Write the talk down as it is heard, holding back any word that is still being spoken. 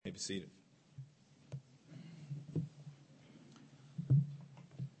seated.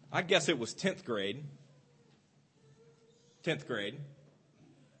 I guess it was 10th grade,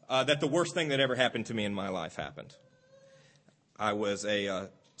 that the worst thing that ever happened to me in my life happened. I was a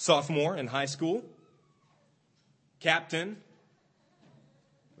sophomore in high school, captain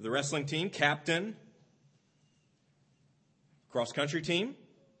of the wrestling team, captain, cross-country team,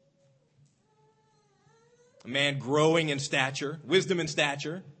 a man growing in stature, wisdom and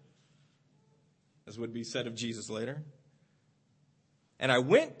stature, as would be said of Jesus later. And I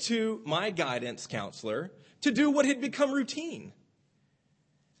went to my guidance counselor to do what had become routine.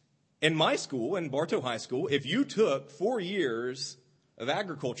 In my school, in Bartow High School, if you took 4 years of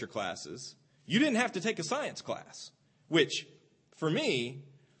agriculture classes, you didn't have to take a science class, which, for me,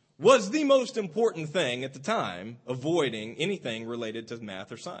 was the most important thing at the time, avoiding anything related to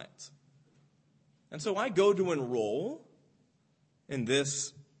math or science. And so I go to enroll in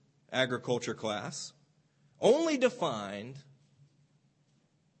this agriculture class, only to find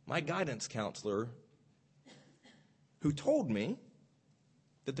my guidance counselor who told me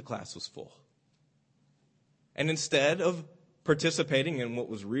that the class was full. And instead of participating in what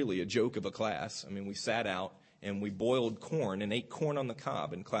was really a joke of a class, we sat out and we boiled corn and ate corn on the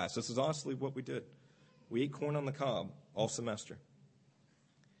cob in class. This is honestly what we did. We ate corn on the cob all semester.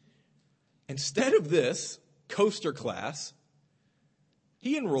 Instead of this coaster class,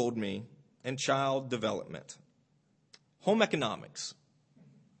 he enrolled me in child development, home economics.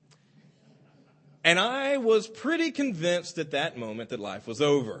 And I was pretty convinced at that moment that life was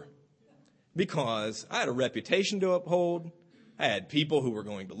over, because I had a reputation to uphold. I had people who were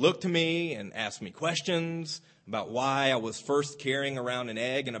going to look to me and ask me questions about why I was first carrying around an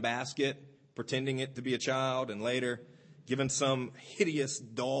egg in a basket, pretending it to be a child, and later given some hideous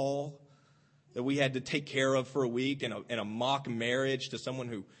doll that we had to take care of for a week in a mock marriage to someone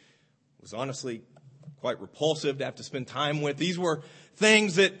who was honestly quite repulsive to have to spend time with. These were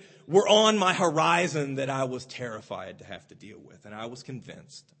things that were on my horizon that I was terrified to have to deal with, and I was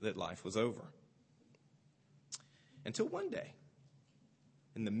convinced that life was over. Until one day,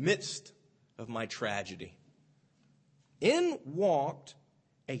 in the midst of my tragedy, in walked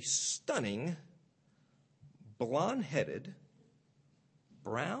a stunning, blonde-headed,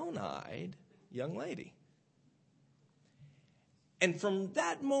 brown-eyed young lady. And from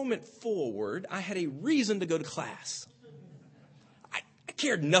that moment forward, I had a reason to go to class. I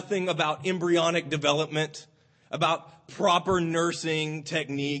cared nothing about embryonic development, about proper nursing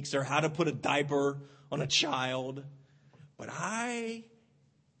techniques, or how to put a diaper on a child. But I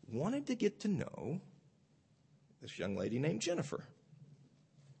wanted to get to know this young lady named Jennifer.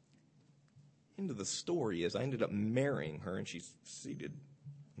 End of the story is I ended up marrying her, and she's seated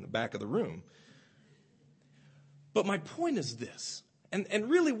in the back of the room. But my point is this, and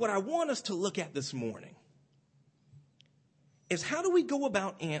really what I want us to look at this morning is, how do we go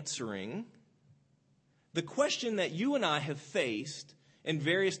about answering the question that you and I have faced in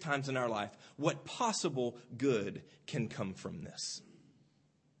various times in our life? What possible good can come from this?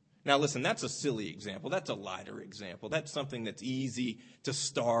 Now listen, that's a silly example. That's a lighter example. That's something that's easy to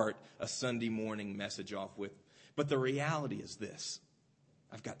start a Sunday morning message off with. But the reality is this.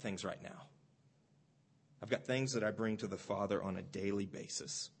 I've got things right now. I've got things that I bring to the Father on a daily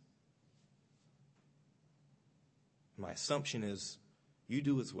basis. My assumption is you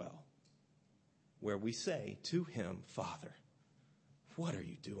do as well, where we say to him, Father, what are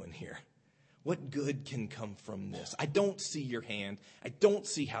you doing here? What good can come from this? I don't see your hand. I don't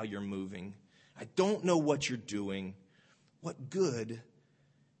see how you're moving. I don't know what you're doing. What good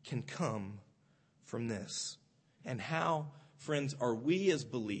can come from this? And how, friends, are we as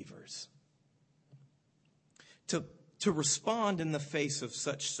believers to respond in the face of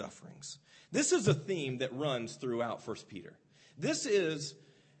such sufferings? This is a theme that runs throughout 1 Peter. This is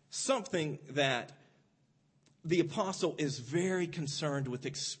something that the apostle is very concerned with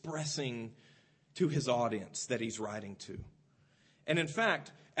expressing to his audience that he's writing to. And in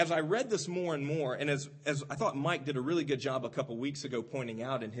fact, as I read this more and more, and as I thought Mike did a really good job a couple weeks ago pointing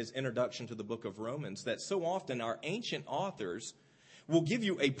out in his introduction to the book of Romans, that so often our ancient authors will give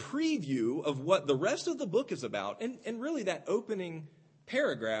you a preview of what the rest of the book is about. And really that opening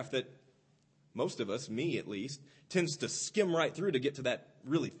paragraph that most of us, me at least, tends to skim right through to get to that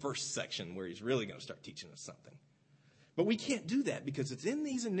really first section where he's really going to start teaching us something. But we can't do that, because it's in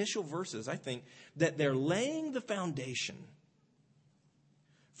these initial verses, I think, that they're laying the foundation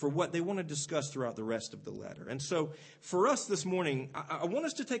for what they want to discuss throughout the rest of the letter. And so for us this morning, I want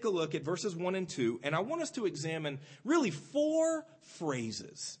us to take a look at verses 1 and 2, and I want us to examine really 4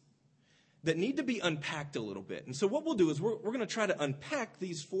 phrases that need to be unpacked a little bit. And so what we'll do is we're going to try to unpack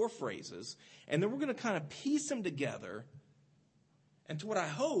these 4 phrases, and then we're going to kind of piece them together into what I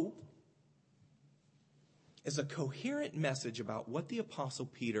hope is a coherent message about what the Apostle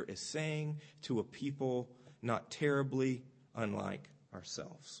Peter is saying to a people not terribly unlike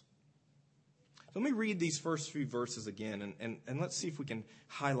ourselves. Let me read these first few verses again, and let's see if we can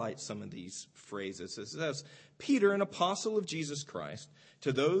highlight some of these phrases. It says, Peter, an apostle of Jesus Christ,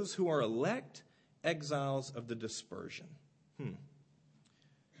 to those who are elect exiles of the dispersion,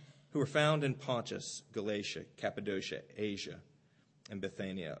 who are found in Pontus, Galatia, Cappadocia, Asia, and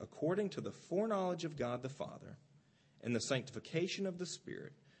Bithynia, according to the foreknowledge of God the Father and the sanctification of the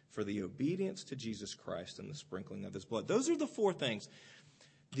Spirit, for the obedience to Jesus Christ and the sprinkling of his blood. Those are the 4 things.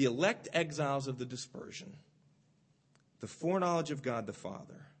 The elect exiles of the dispersion, the foreknowledge of God the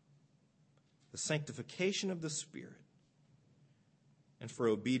Father, the sanctification of the Spirit, and for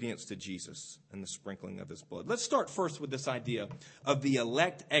obedience to Jesus and the sprinkling of his blood. Let's start first with this idea of the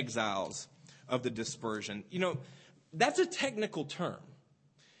elect exiles of the dispersion. You know, that's a technical term.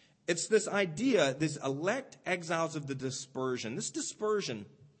 It's this idea, this elect exiles of the dispersion. This dispersion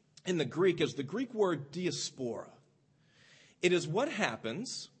in the Greek is the Greek word diaspora. It is what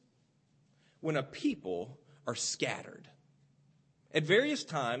happens when a people are scattered. At various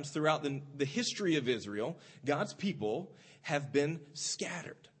times throughout the history of Israel, God's people have been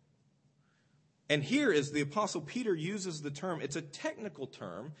scattered. And here, as the Apostle Peter uses the term, it's a technical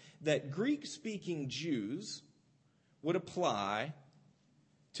term that Greek-speaking Jews would apply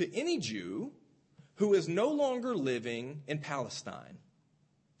to any Jew who is no longer living in Palestine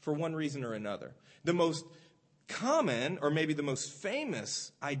for one reason or another. The most common, or maybe the most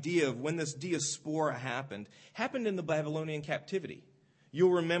famous idea of when this diaspora happened in the Babylonian captivity.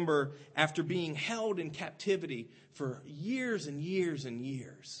 You'll remember after being held in captivity for years and years and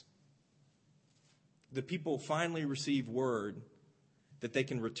years, the people finally receive word that they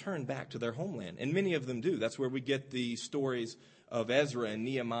can return back to their homeland. And many of them do. That's where we get the stories of Ezra and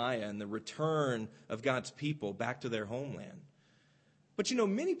Nehemiah and the return of God's people back to their homeland. But you know,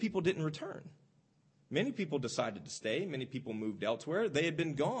 many people didn't return. Many people decided to stay. Many people moved elsewhere. They had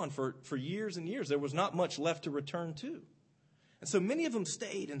been gone for years and years. There was not much left to return to. And so many of them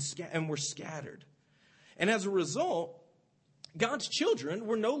stayed and were scattered. And as a result, God's children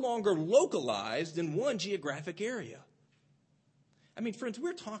were no longer localized in one geographic area. I mean, friends,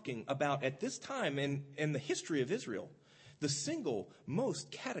 we're talking about, at this time in the history of Israel, the single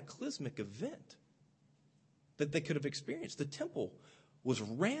most cataclysmic event that they could have experienced. The temple was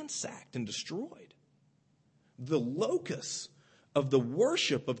ransacked and destroyed. The locus of the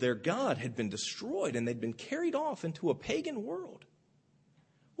worship of their God had been destroyed, and they'd been carried off into a pagan world.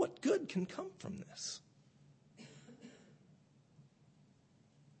 What good can come from this?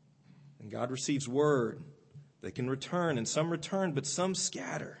 And God receives word. They can return, and some return, but some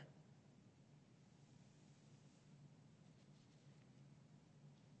scatter.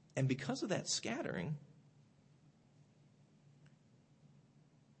 And because of that scattering,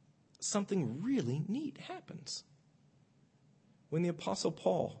 something really neat happens. When the Apostle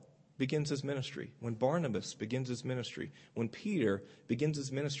Paul begins his ministry, when Barnabas begins his ministry, when Peter begins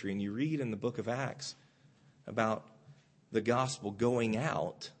his ministry, and you read in the book of Acts about the gospel going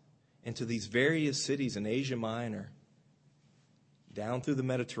out into these various cities in Asia Minor, down through the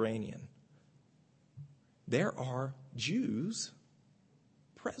Mediterranean, there are Jews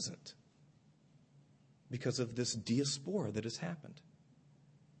present because of this diaspora that has happened.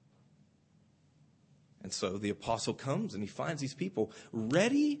 And so the apostle comes and he finds these people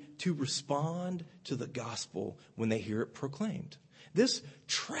ready to respond to the gospel when they hear it proclaimed. This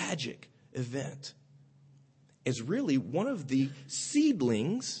tragic event is really one of the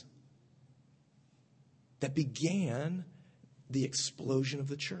seedlings that began the explosion of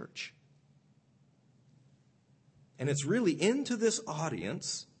the church. And it's really into this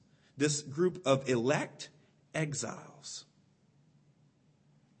audience, this group of elect exiles.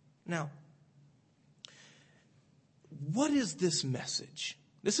 Now, what is this message?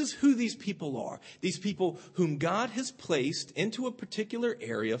 This is who these people are. These people whom God has placed into a particular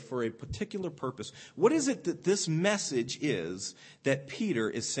area for a particular purpose. What is it that this message is that Peter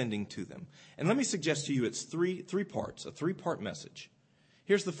is sending to them? And let me suggest to you it's three parts, a 3-part message.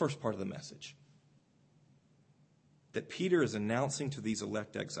 Here's the first part of the message that Peter is announcing to these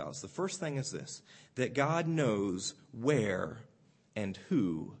elect exiles. The first thing is this, that God knows where and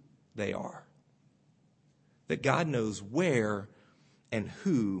who they are. That God knows where and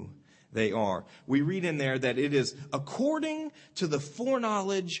who they are. We read in there that it is according to the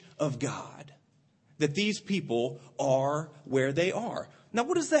foreknowledge of God that these people are where they are. Now,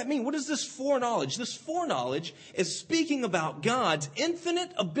 what does that mean? What is this foreknowledge? This foreknowledge is speaking about God's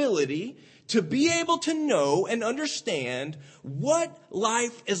infinite ability to be able to know and understand what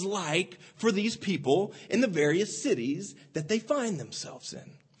life is like for these people in the various cities that they find themselves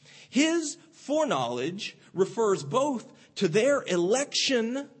in. His foreknowledge refers both to their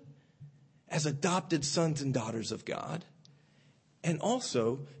election as adopted sons and daughters of God, and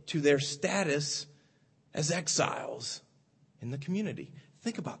also to their status as exiles in the community.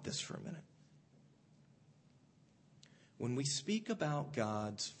 Think about this for a minute. When we speak about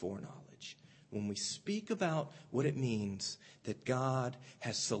God's foreknowledge, when we speak about what it means that God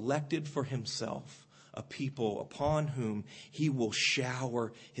has selected for himself a people upon whom he will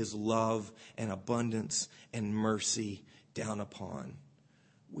shower his love and abundance and mercy down upon,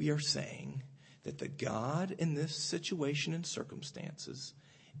 we are saying that the God in this situation and circumstances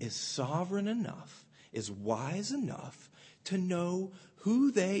is sovereign enough, is wise enough to know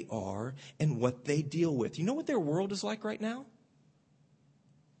who they are and what they deal with. You know what their world is like right now?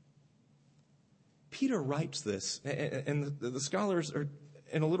 Peter writes this, and the scholars are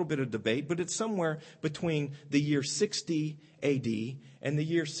in a little bit of debate, but it's somewhere between the year 60 AD and the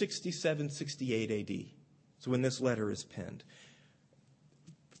year 67, 68 AD. So when this letter is penned.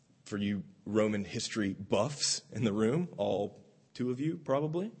 For you Roman history buffs in the room, all two of you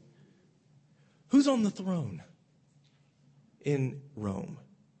probably, who's on the throne in Rome?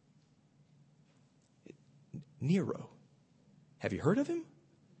 Nero. Have you heard of him?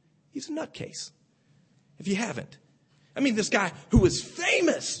 He's a nutcase. If you haven't. I mean, this guy who was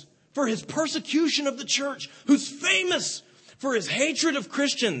famous for his persecution of the church, who's famous for his hatred of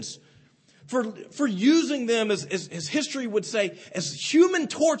Christians, for using them, as history would say, as human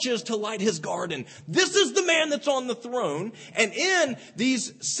torches to light his garden. This is the man that's on the throne. And in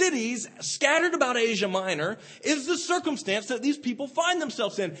these cities scattered about Asia Minor is the circumstance that these people find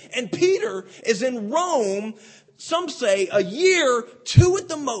themselves in. And Peter is in Rome, some say a year, 2 at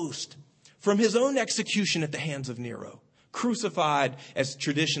the most, from his own execution at the hands of Nero. Crucified, as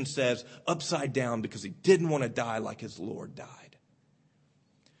tradition says, upside down because he didn't want to die like his Lord died.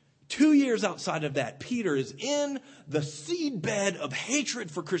 2 years outside of that, Peter is in the seedbed of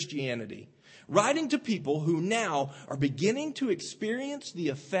hatred for Christianity, writing to people who now are beginning to experience the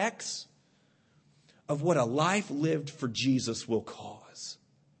effects of what a life lived for Jesus will cause.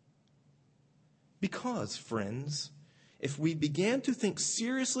 Because, friends, if we begin to think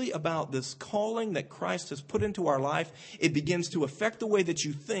seriously about this calling that Christ has put into our life, it begins to affect the way that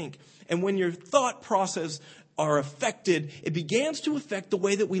you think. And when your thought process are affected, it begins to affect the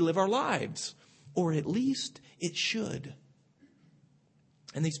way that we live our lives. Or at least it should.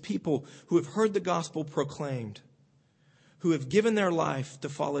 And these people who have heard the gospel proclaimed, who have given their life to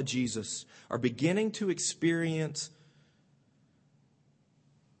follow Jesus, are beginning to experience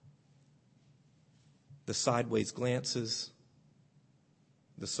the sideways glances,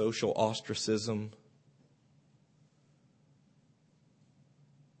 the social ostracism,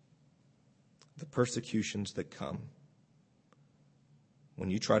 the persecutions that come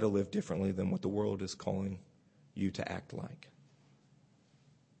when you try to live differently than what the world is calling you to act like.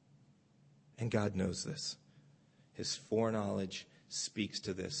 And God knows this. His foreknowledge speaks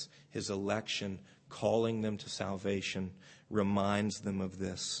to this. His election, calling them to salvation, reminds them of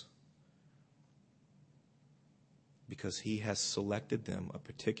this. Because he has selected them, a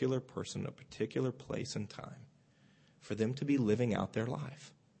particular person, a particular place and time, for them to be living out their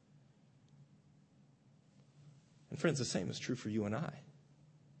life. And friends, the same is true for you and I.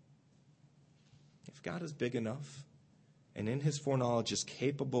 If God is big enough and in his foreknowledge is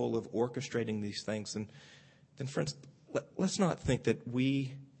capable of orchestrating these things, then friends, let's not think that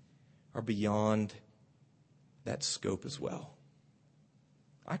we are beyond that scope as well.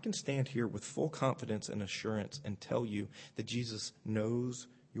 I can stand here with full confidence and assurance and tell you that Jesus knows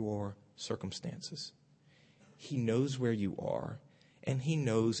your circumstances. He knows where you are, and he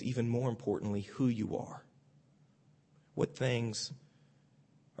knows, even more importantly, who you are. What things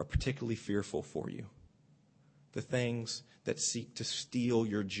are particularly fearful for you. The things that seek to steal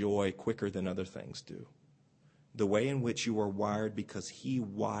your joy quicker than other things do. The way in which you are wired because he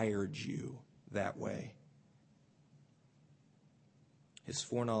wired you that way. His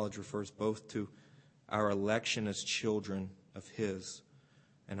foreknowledge refers both to our election as children of his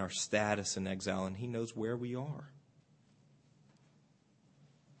and our status in exile, and he knows where we are.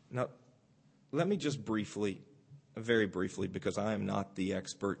 Now, let me just very briefly, because I am not the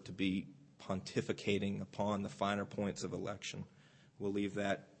expert to be pontificating upon the finer points of election. We'll leave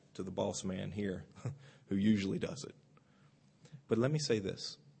that to the boss man here, who usually does it. But let me say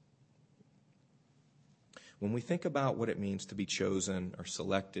this. When we think about what it means to be chosen or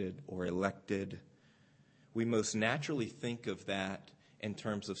selected or elected, we most naturally think of that in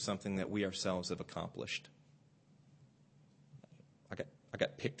terms of something that we ourselves have accomplished. I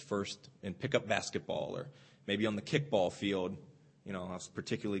got picked first in pickup basketball, or maybe on the kickball field. I was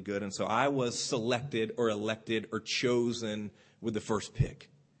particularly good, and so I was selected or elected or chosen with the first pick.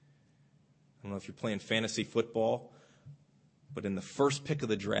 I don't know if you're playing fantasy football, but in the first pick of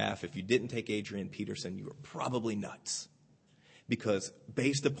the draft, if you didn't take Adrian Peterson, you were probably nuts. Because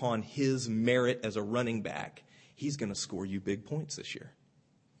based upon his merit as a running back, he's going to score you big points this year.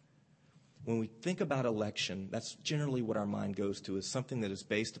 When we think about election, that's generally what our mind goes to, is something that is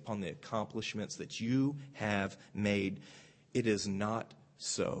based upon the accomplishments that you have made. It is not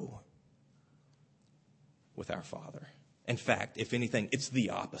so with our Father. In fact, if anything, it's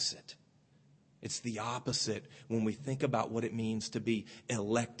the opposite. It's the opposite when we think about what it means to be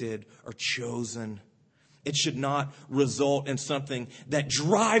elected or chosen. It should not result in something that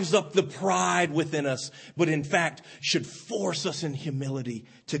drives up the pride within us, but in fact should force us in humility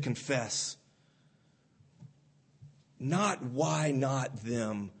to confess. Not why not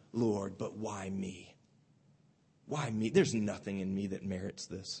them, Lord, but why me? Why me? There's nothing in me that merits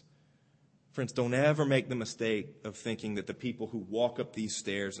this. Friends, don't ever make the mistake of thinking that the people who walk up these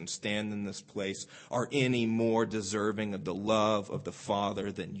stairs and stand in this place are any more deserving of the love of the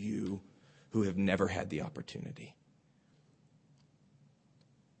Father than you, who have never had the opportunity.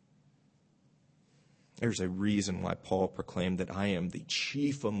 There's a reason why Paul proclaimed that I am the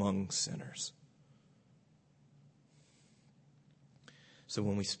chief among sinners. So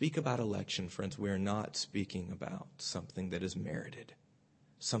when we speak about election, friends, we are not speaking about something that is merited,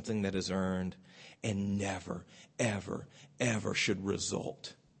 something that is earned, and never, ever, ever should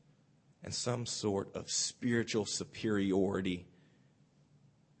result in some sort of spiritual superiority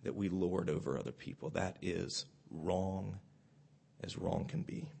that we lord over other people. That is wrong as wrong can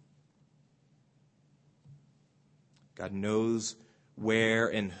be. God knows where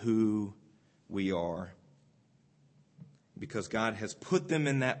and who we are. Because God has put them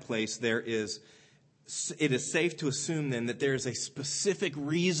in that place, it is safe to assume then that there is a specific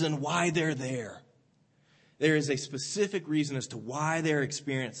reason why they're there. There is a specific reason as to why they're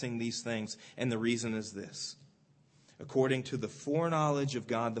experiencing these things, and the reason is this. According to the foreknowledge of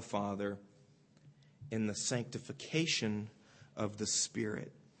God the Father in the sanctification of the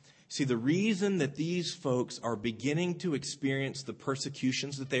Spirit. See, the reason that these folks are beginning to experience the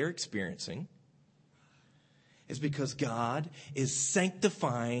persecutions that they're experiencing is because God is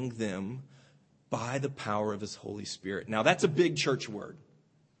sanctifying them by the power of His Holy Spirit. Now, that's a big church word.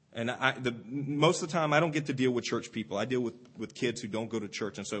 And most of the time, I don't get to deal with church people. I deal with kids who don't go to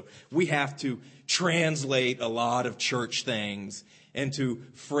church. And so we have to translate a lot of church things into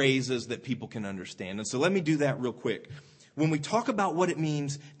phrases that people can understand. And so let me do that real quick. When we talk about what it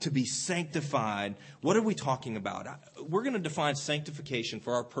means to be sanctified, what are we talking about? We're going to define sanctification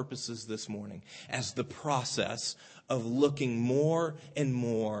for our purposes this morning as the process of looking more and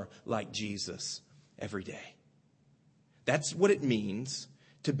more like Jesus every day. That's what it means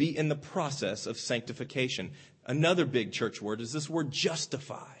to be in the process of sanctification. Another big church word is this word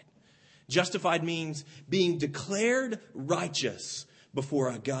justified. Justified means being declared righteous before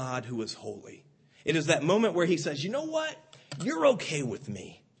a God who is holy. It is that moment where He says, you know what? You're okay with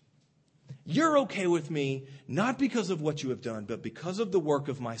me. You're okay with me, not because of what you have done, but because of the work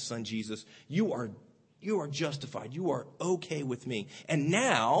of my Son Jesus. You are justified. You are okay with me. And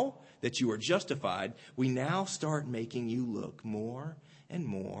now that you are justified, we now start making you look more and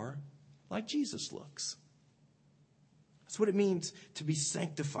more like Jesus looks. That's what it means to be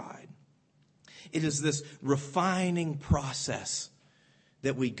sanctified. It is this refining process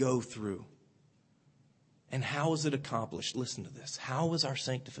that we go through. And how is it accomplished? Listen to this. How is our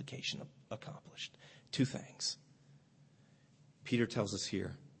sanctification accomplished? Two things. Peter tells us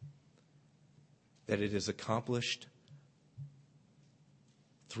here that it is accomplished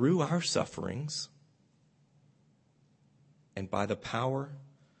through our sufferings and by the power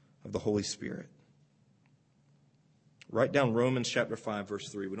of the Holy Spirit. Write down Romans chapter 5, verse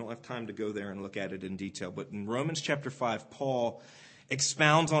 3. We don't have time to go there and look at it in detail. But in Romans chapter 5, Paul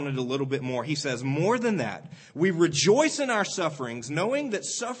expounds on it a little bit more. He says, more than that, we rejoice in our sufferings, knowing that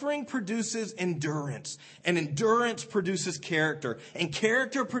suffering produces endurance, and endurance produces character, and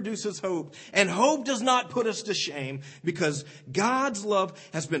character produces hope, and hope does not put us to shame, because God's love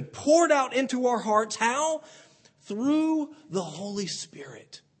has been poured out into our hearts. How? Through the Holy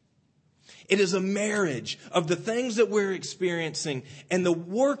Spirit. It is a marriage of the things that we're experiencing and the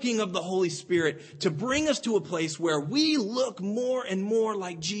working of the Holy Spirit to bring us to a place where we look more and more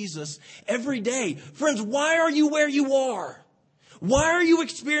like Jesus every day. Friends, why are you where you are? Why are you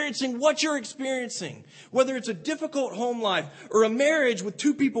experiencing what you're experiencing? Whether it's a difficult home life or a marriage with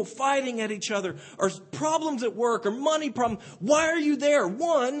two people fighting at each other or problems at work or money problems. Why are you there?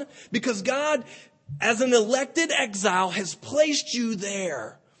 One, because God, as an elected exile, has placed you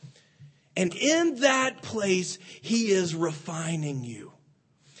there. And in that place, He is refining you.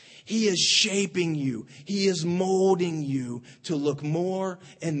 He is shaping you. He is molding you to look more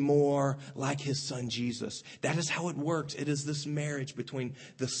and more like His Son Jesus. That is how it works. It is this marriage between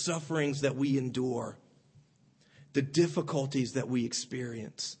the sufferings that we endure, the difficulties that we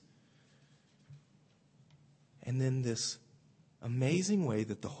experience, and then this amazing way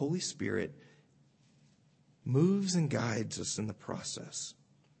that the Holy Spirit moves and guides us in the process.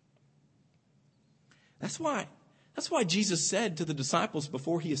 That's why Jesus said to the disciples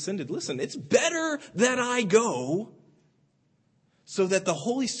before He ascended, listen, it's better that I go so that the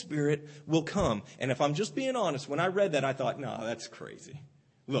Holy Spirit will come. And if I'm just being honest, when I read that, I thought, no, that's crazy.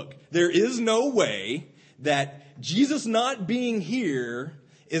 Look, there is no way that Jesus not being here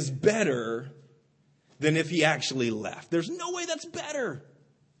is better than if He actually left. There's no way that's better.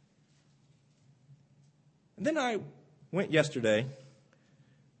 And then I went yesterday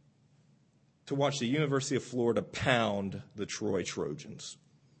to watch the University of Florida pound the Troy Trojans.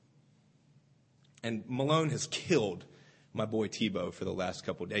 And Malone has killed my boy Tebow for the last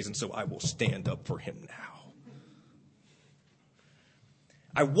couple of days, and so I will stand up for him now.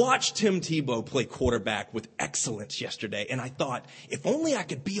 I watched Tim Tebow play quarterback with excellence yesterday, and I thought, if only I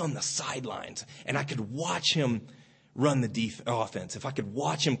could be on the sidelines and I could watch him run the offense, if I could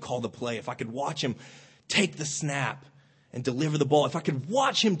watch him call the play, if I could watch him take the snap and deliver the ball. If I could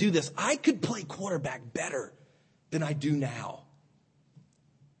watch him do this, I could play quarterback better than I do now.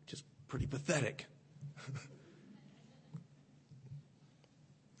 Which is pretty pathetic.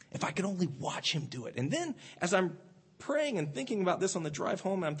 If I could only watch him do it. And then as I'm praying and thinking about this on the drive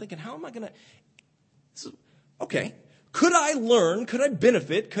home, I'm thinking, how am I going to... Okay, could I learn, could I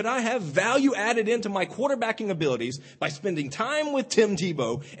benefit, could I have value added into my quarterbacking abilities by spending time with Tim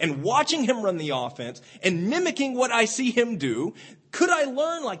Tebow and watching him run the offense and mimicking what I see him do? Could I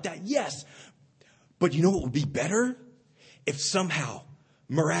learn like that? Yes. But you know what would be better? If somehow,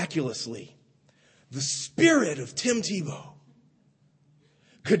 miraculously, the spirit of Tim Tebow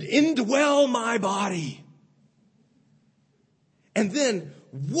could indwell my body and then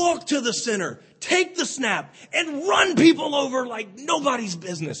walk to the center, take the snap, and run people over like nobody's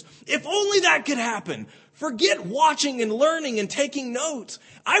business. If only that could happen. Forget watching and learning and taking notes.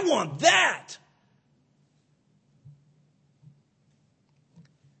 I want that.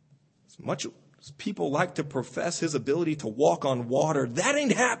 As much as people like to profess His ability to walk on water, that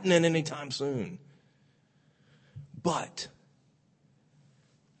ain't happening anytime soon. But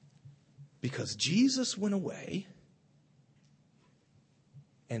because Jesus went away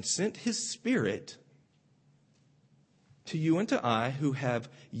and sent His Spirit to you and to I who have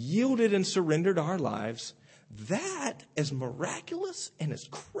yielded and surrendered our lives, that, as miraculous and as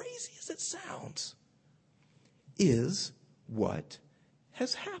crazy as it sounds, is what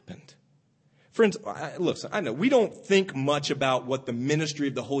has happened. Friends, listen, I know we don't think much about what the ministry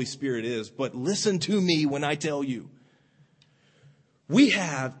of the Holy Spirit is, but listen to me when I tell you. We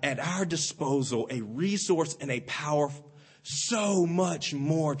have at our disposal a resource and a power so much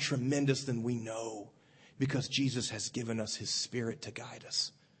more tremendous than we know, because Jesus has given us His Spirit to guide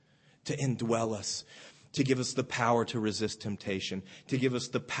us, to indwell us, to give us the power to resist temptation, to give us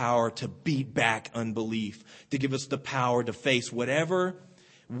the power to beat back unbelief, to give us the power to face whatever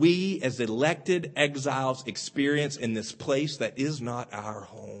we as elected exiles experience in this place that is not our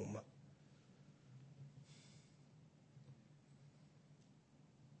home.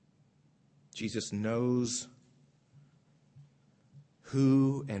 Jesus knows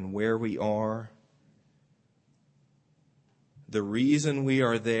who and where we are. The reason we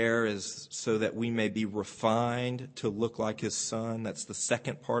are there is so that we may be refined to look like His Son. That's the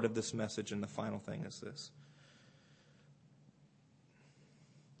second part of this message, and the final thing is this.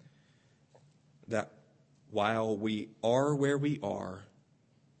 That while we are where we are,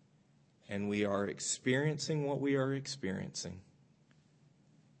 and we are experiencing what we are experiencing,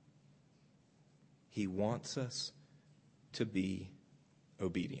 He wants us to be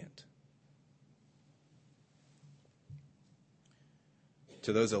obedient.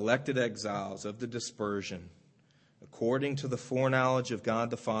 To those elected exiles of the dispersion, according to the foreknowledge of God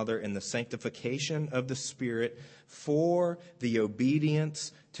the Father and the sanctification of the Spirit, for the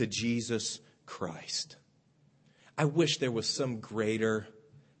obedience to Jesus Christ. I wish there was some greater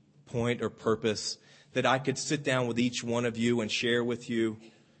point or purpose that I could sit down with each one of you and share with you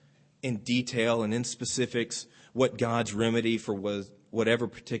in detail and in specifics what God's remedy for whatever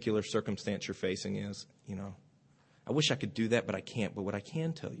particular circumstance you're facing is. I wish I could do that, but I can't. But what I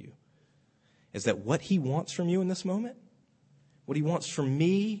can tell you is that what he wants from you in this moment, what he wants from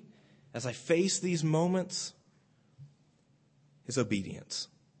me as I face these moments, is obedience.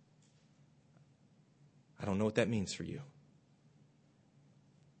 I don't know what that means for you.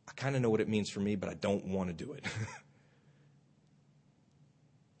 I kind of know what it means for me, but I don't want to do it.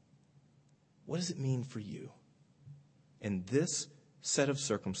 What does it mean for you in this set of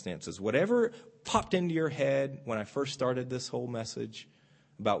circumstances? Whatever popped into your head when I first started this whole message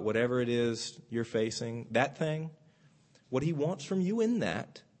about whatever it is you're facing, that thing, what he wants from you in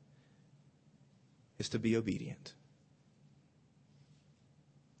that is to be obedient.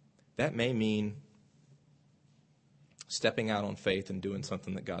 That may mean stepping out on faith and doing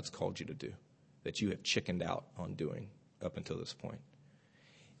something that God's called you to do, that you have chickened out on doing up until this point.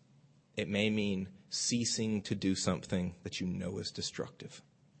 It may mean ceasing to do something that you know is destructive.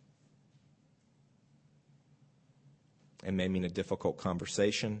 It may mean a difficult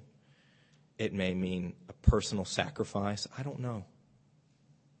conversation. It may mean a personal sacrifice. I don't know.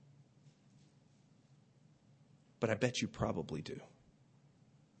 But I bet you probably do.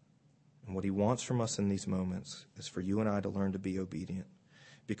 And what he wants from us in these moments is for you and I to learn to be obedient.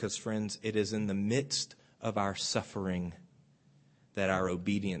 Because, friends, it is in the midst of our suffering that our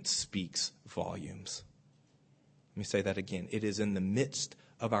obedience speaks volumes. Let me say that again. It is in the midst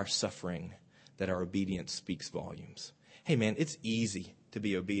of our suffering that our obedience speaks volumes. Hey, man, it's easy to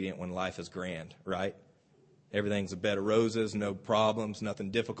be obedient when life is grand, right? Everything's a bed of roses, no problems, nothing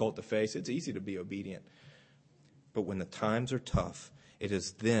difficult to face. It's easy to be obedient. But when the times are tough, it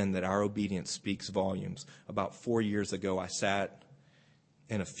is then that our obedience speaks volumes. About 4 years ago, I sat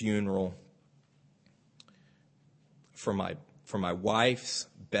in a funeral for my wife's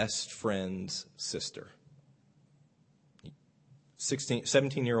best friend's sister.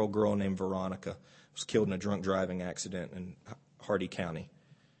 17-year-old girl named Veronica was killed in a drunk driving accident in Hardy County.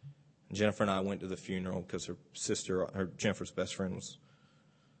 And Jennifer and I went to the funeral because Jennifer's best friend, was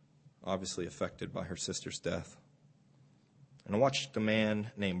obviously affected by her sister's death. And I watched a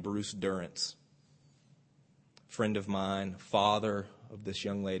man named Bruce Durrance, friend of mine, father of this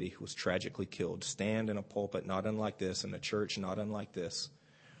young lady who was tragically killed, stand in a pulpit not unlike this, in a church not unlike this,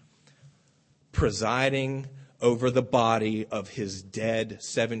 presiding over the body of his dead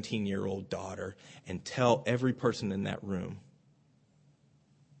 17-year-old daughter, and tell every person in that room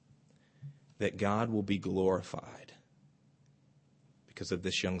that God will be glorified because of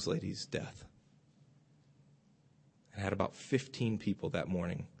this young lady's death. I had about 15 people that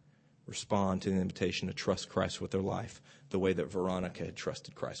morning respond to the invitation to trust Christ with their life the way that Veronica had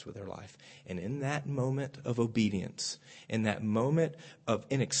trusted Christ with her life. And in that moment of obedience, in that moment of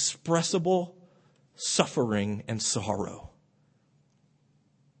inexpressible suffering and sorrow,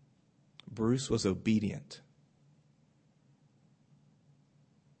 Bruce was obedient.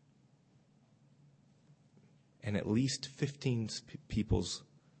 And at least 15 people's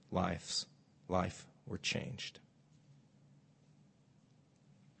life were changed.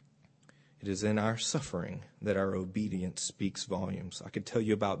 It is in our suffering that our obedience speaks volumes. I could tell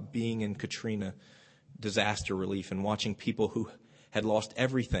you about being in Katrina disaster relief and watching people who had lost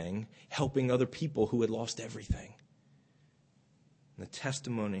everything, helping other people who had lost everything. And the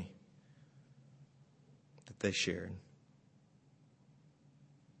testimony that they shared.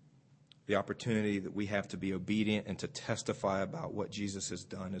 The opportunity that we have to be obedient and to testify about what Jesus has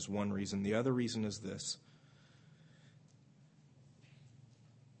done is one reason. The other reason is this: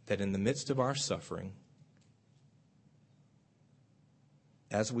 that in the midst of our suffering,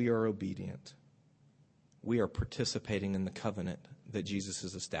 as we are obedient, we are participating in the covenant that Jesus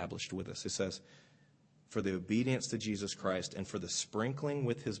has established with us. It says, for the obedience to Jesus Christ and for the sprinkling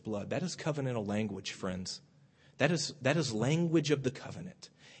with his blood. That is covenantal language, friends. That is language of the covenant.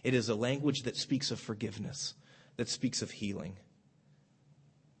 It is a language that speaks of forgiveness, that speaks of healing,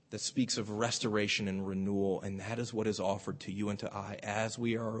 that speaks of restoration and renewal. And that is what is offered to you and to I as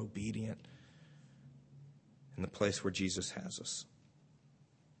we are obedient in the place where Jesus has us.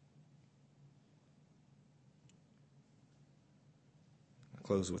 I'll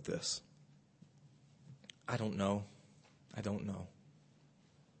close with this. I don't know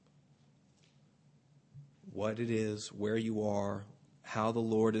what it is, where you are, how the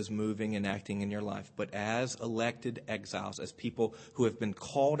Lord is moving and acting in your life. But as elected exiles, as people who have been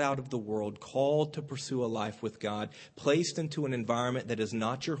called out of the world, called to pursue a life with God, placed into an environment that is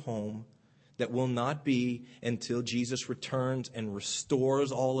not your home, that will not be until Jesus returns and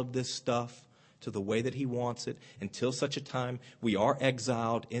restores all of this stuff to the way that he wants it. Until such a time, we are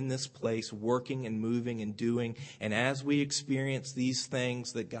exiled in this place, working and moving and doing. And as we experience these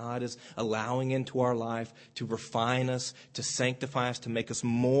things that God is allowing into our life to refine us, to sanctify us, to make us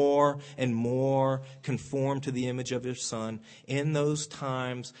more and more conform to the image of his Son, in those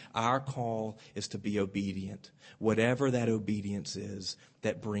times, our call is to be obedient. Whatever that obedience is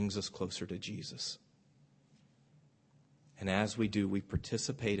that brings us closer to Jesus. And as we do, we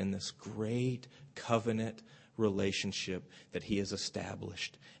participate in this great covenant relationship that he has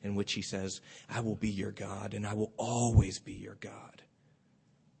established, in which he says, I will be your God, and I will always be your God.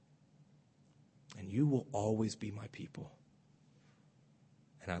 And you will always be my people.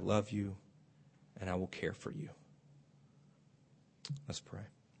 And I love you, and I will care for you. Let's pray.